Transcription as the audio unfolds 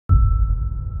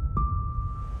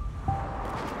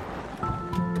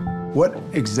What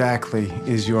exactly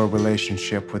is your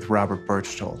relationship with Robert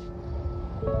Birchtold?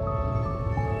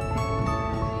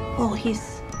 Well,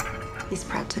 he's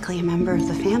practically a member of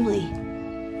the family.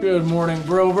 Good morning,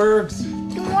 Brobergs.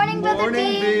 Good morning, Brother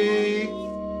B.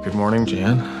 Good morning,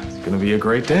 Jan. It's gonna be a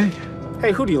great day.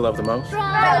 Hey, who do you love the most?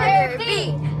 Brother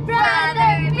B.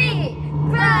 Brother B.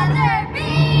 Brother B.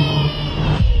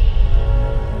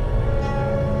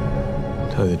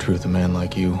 Tell you the truth, a man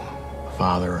like you, a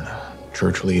father and a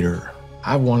church leader,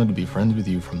 I wanted to be friends with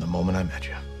you from the moment I met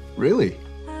you. Really?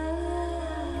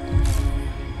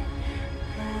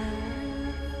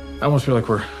 I almost feel like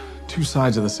we're two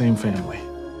sides of the same family.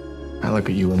 I look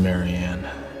at you and Marianne,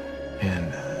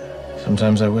 and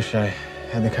sometimes I wish I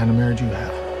had the kind of marriage you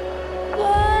have.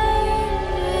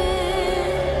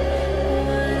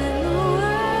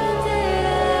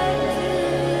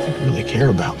 I think you really care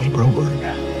about me, Broberg.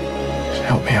 Just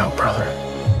help me out, brother.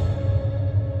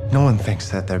 No one thinks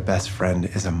that their best friend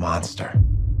is a monster,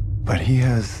 but he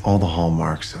has all the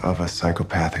hallmarks of a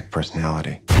psychopathic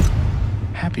personality.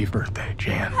 Happy birthday,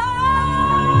 Jan.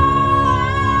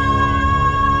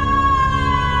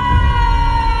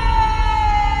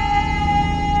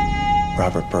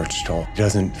 Robert Birchtold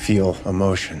doesn't feel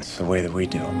emotions the way that we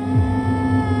do.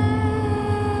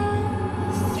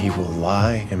 He will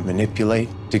lie and manipulate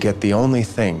to get the only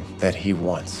thing that he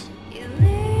wants. You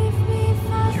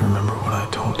remember what I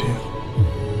told you?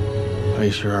 How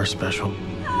you sure are special.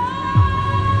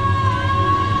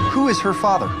 Who is her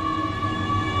father?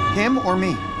 Him or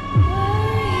me?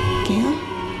 Gail,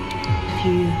 if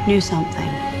you knew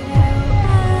something,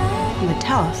 you would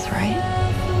tell us, right?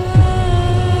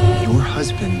 Your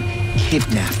husband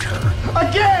kidnapped her.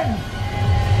 Again!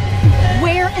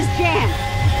 Where is Jan?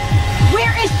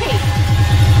 Where is she?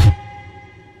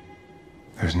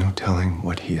 There's no telling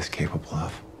what he is capable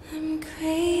of. I'm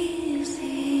crazy.